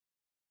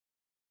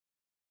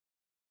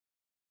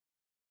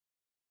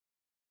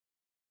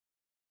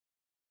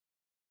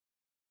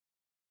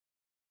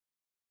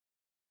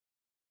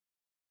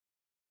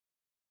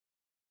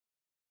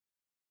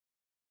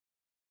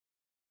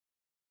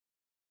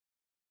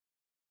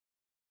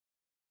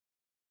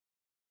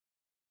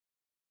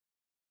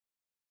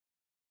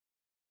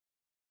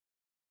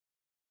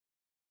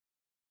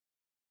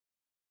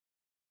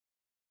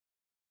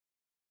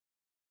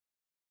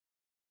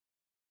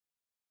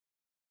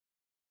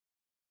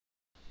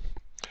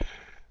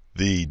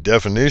The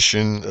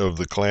definition of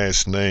the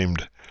class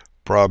named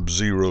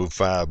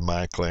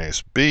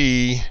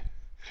Prob05MyClassB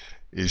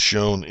is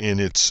shown in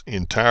its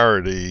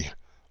entirety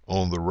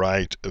on the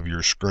right of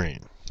your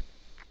screen.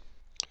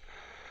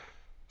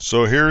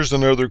 So here's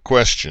another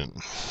question.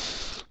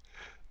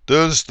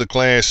 Does the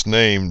class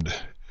named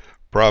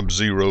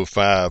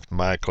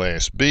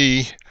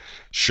Prob05MyClassB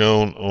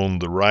shown on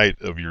the right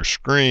of your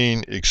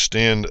screen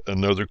extend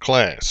another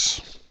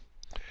class?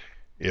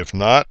 If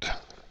not,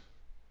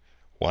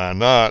 why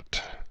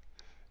not?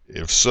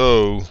 If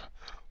so,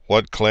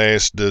 what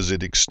class does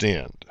it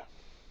extend?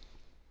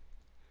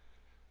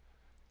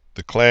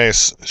 The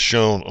class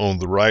shown on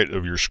the right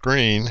of your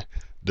screen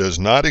does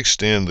not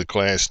extend the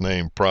class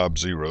name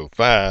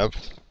Prob05.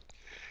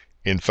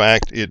 In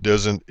fact, it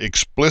doesn't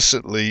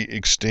explicitly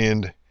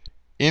extend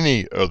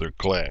any other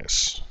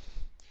class.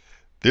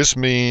 This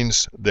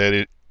means that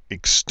it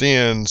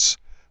extends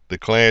the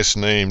class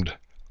named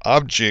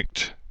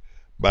Object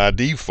by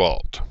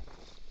default.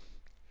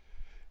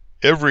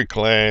 Every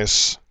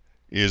class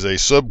is a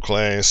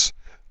subclass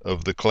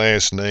of the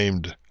class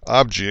named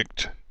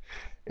Object,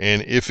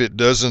 and if it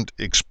doesn't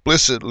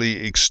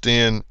explicitly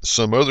extend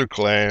some other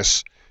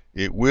class,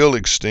 it will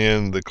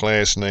extend the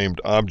class named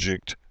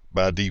Object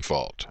by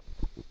default.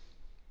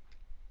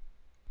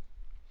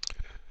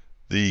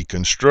 The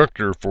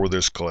constructor for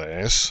this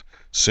class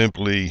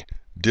simply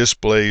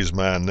displays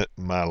my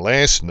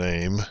last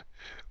name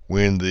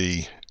when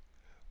the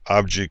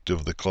object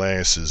of the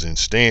class is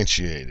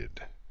instantiated.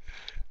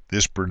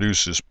 This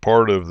produces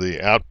part of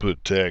the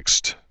output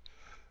text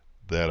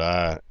that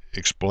I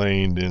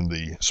explained in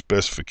the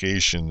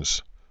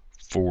specifications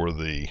for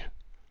the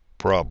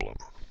problem.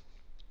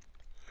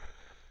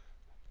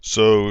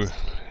 So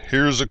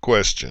here's a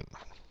question.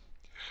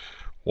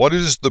 What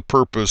is the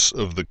purpose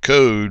of the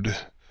code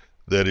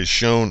that is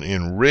shown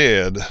in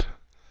red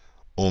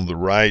on the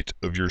right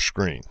of your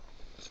screen?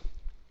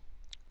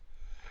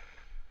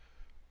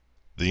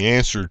 The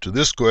answer to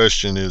this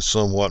question is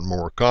somewhat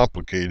more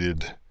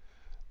complicated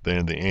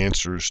than the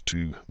answers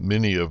to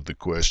many of the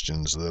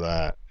questions that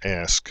I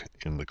ask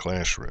in the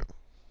classroom.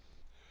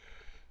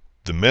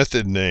 The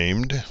method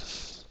named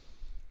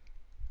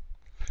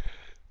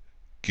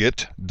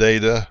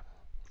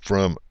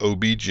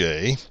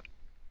getDataFromObj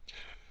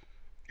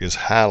is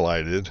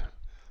highlighted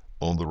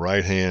on the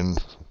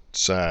right-hand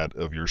side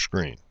of your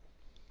screen.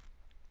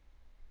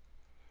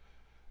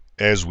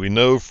 As we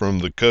know from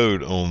the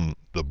code on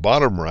the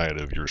bottom right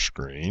of your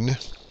screen,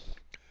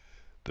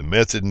 the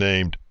method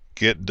named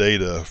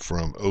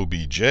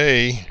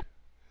getDataFromObj,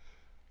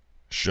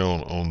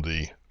 shown on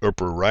the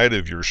upper right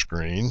of your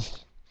screen,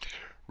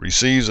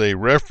 receives a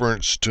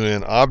reference to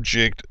an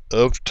object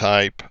of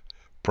type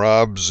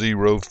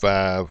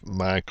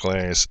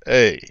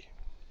Prob05MyClassA.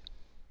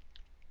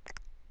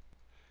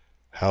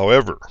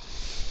 However,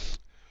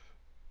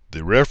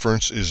 the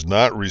reference is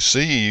not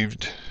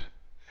received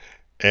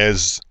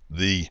as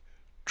the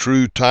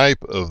true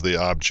type of the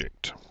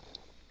object.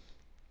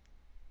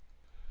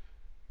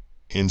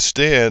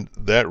 Instead,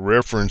 that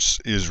reference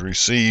is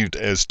received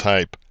as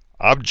type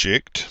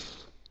object,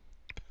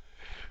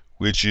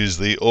 which is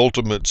the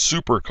ultimate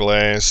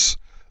superclass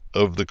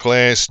of the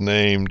class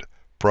named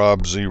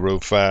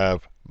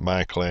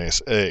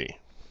Prob05MyClassA.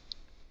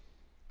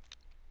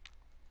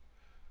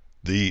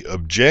 The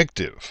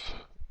objective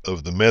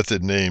of the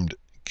method named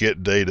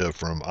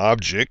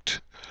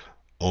getDataFromObject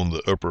on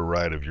the upper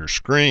right of your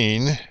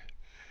screen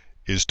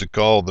is to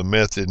call the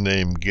method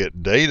named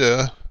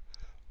getData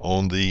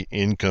on the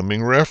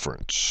incoming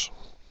reference.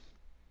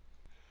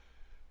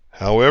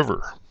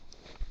 However,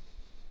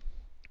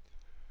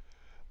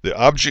 the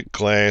object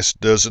class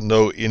doesn't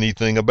know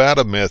anything about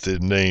a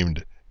method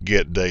named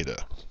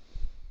getData,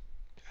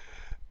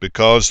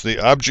 because the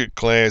object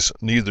class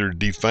neither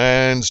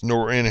defines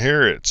nor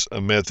inherits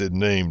a method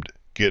named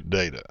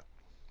getData.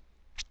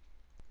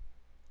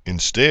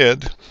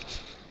 Instead,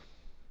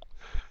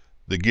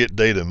 the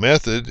getData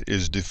method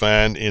is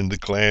defined in the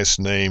class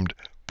named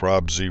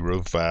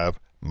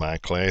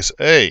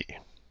Prob05MyClassA,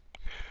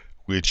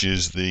 which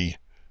is the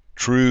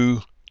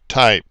true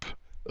type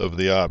of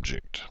the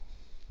object.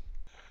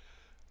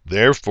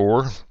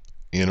 Therefore,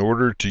 in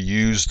order to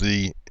use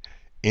the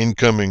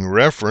incoming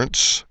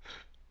reference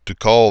to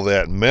call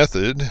that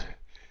method,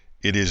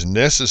 it is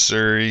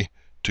necessary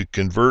to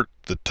convert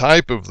the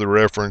type of the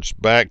reference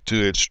back to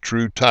its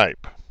true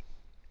type.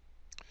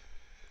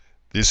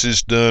 This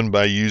is done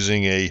by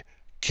using a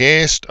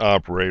cast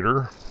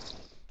operator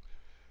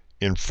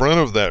in front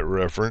of that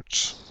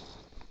reference,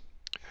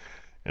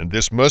 and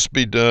this must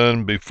be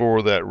done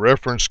before that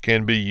reference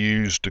can be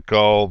used to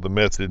call the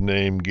method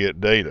named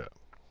getData.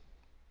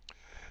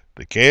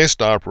 The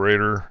cast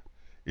operator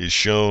is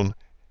shown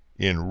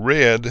in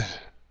red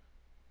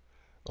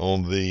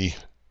on the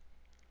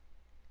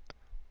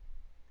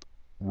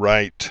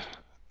right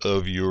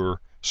of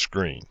your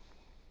screen.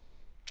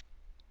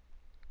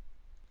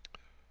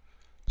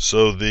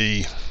 So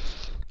the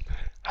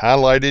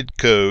highlighted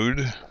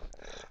code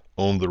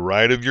on the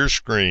right of your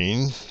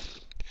screen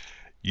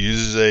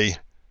uses a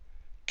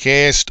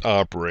cast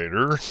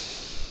operator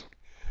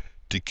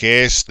to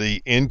cast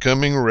the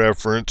incoming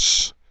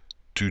reference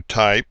to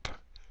type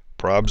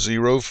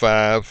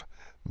prob05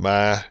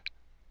 my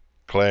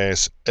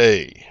class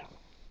A.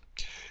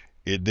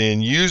 It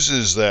then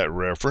uses that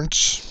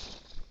reference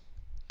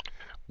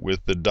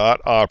with the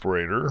dot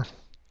operator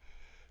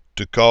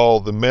to call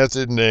the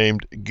method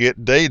named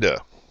getData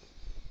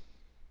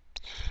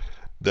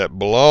that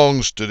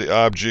belongs to the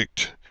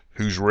object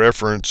whose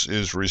reference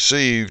is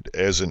received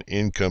as an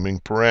incoming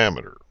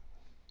parameter.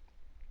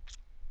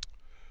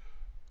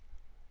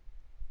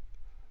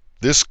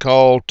 This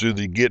call to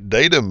the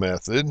getData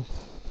method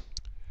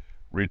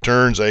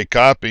returns a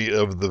copy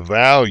of the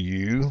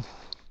value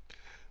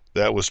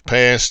that was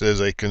passed as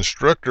a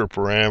constructor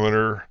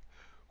parameter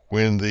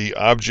when the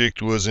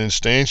object was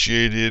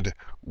instantiated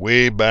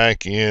way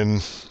back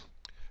in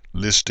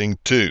listing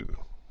 2.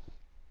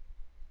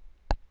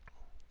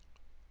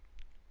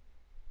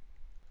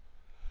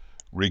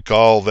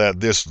 Recall that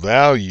this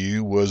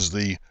value was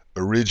the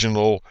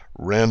original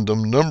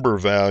random number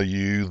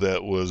value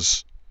that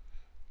was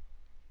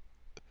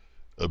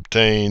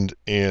obtained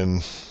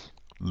in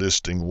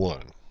listing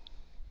 1.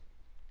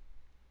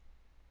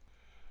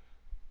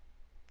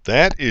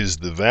 That is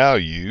the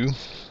value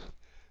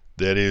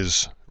that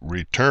is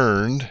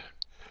returned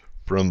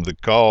from the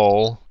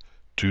call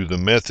to the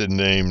method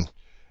named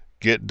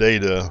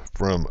getData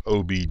from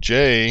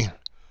OBJ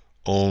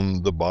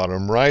on the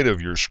bottom right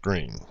of your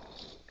screen.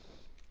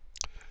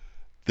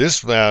 This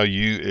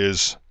value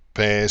is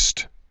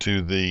passed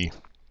to the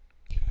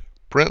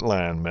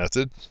printline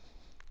method,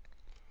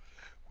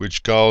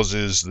 which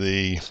causes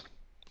the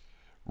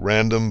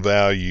random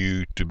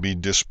value to be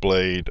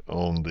displayed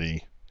on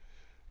the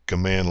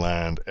command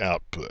line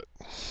output.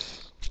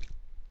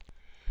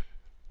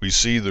 We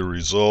see the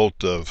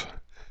result of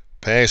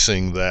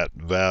passing that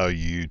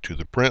value to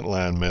the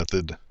printline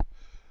method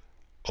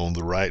on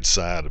the right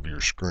side of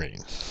your screen.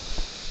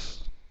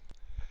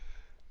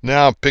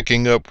 Now,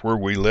 picking up where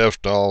we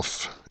left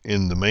off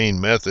in the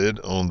main method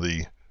on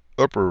the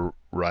upper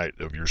right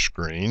of your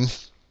screen,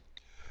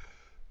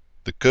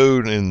 the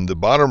code in the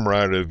bottom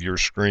right of your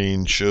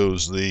screen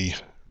shows the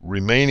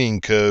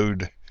remaining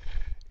code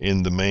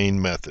in the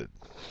main method.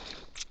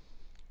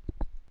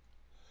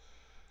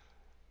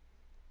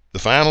 The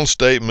final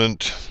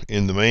statement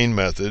in the main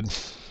method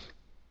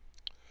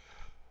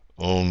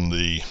on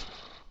the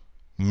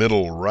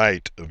middle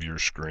right of your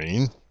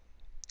screen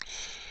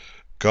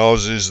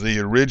causes the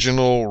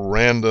original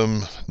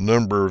random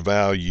number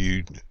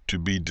value to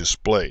be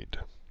displayed.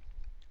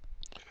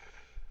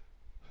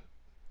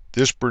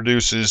 This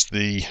produces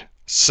the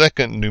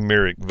second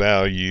numeric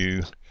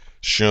value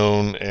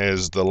shown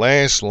as the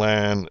last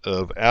line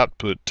of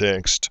output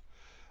text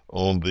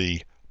on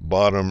the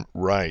bottom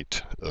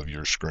right of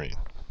your screen.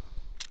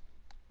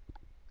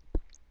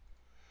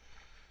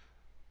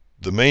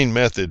 The main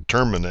method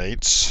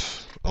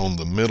terminates on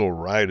the middle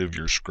right of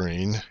your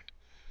screen,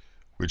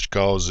 which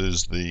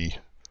causes the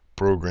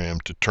program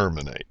to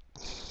terminate.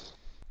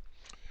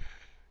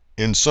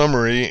 In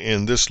summary,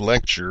 in this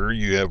lecture,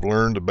 you have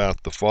learned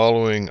about the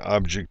following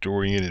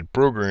object-oriented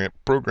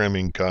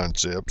programming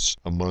concepts,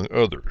 among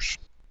others: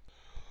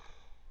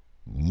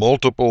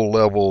 multiple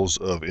levels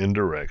of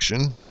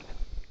indirection,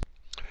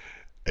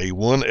 a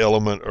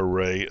one-element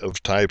array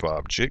of type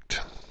object,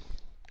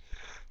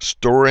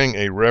 storing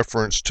a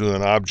reference to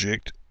an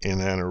object in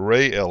an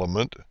array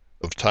element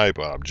of type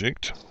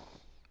object,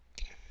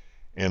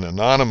 an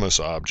anonymous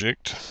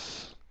object,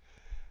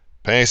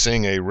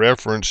 passing a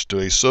reference to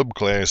a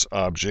subclass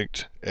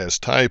object as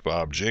type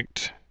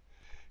object,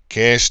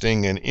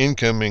 casting an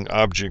incoming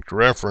object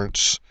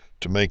reference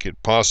to make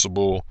it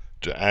possible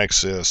to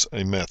access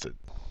a method.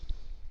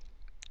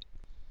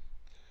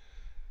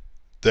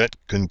 That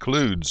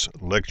concludes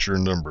lecture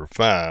number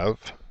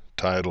 5,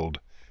 titled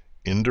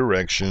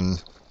Indirection,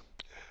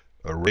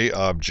 Array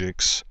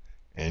Objects,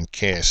 and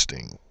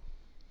Casting.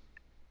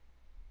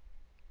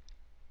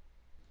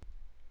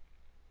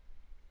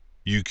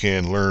 You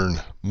can learn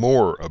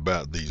more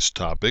about these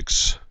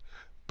topics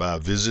by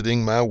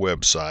visiting my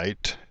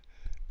website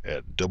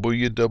at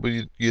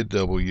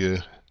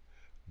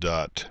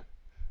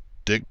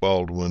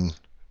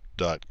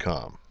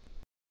www.dickbaldwin.com.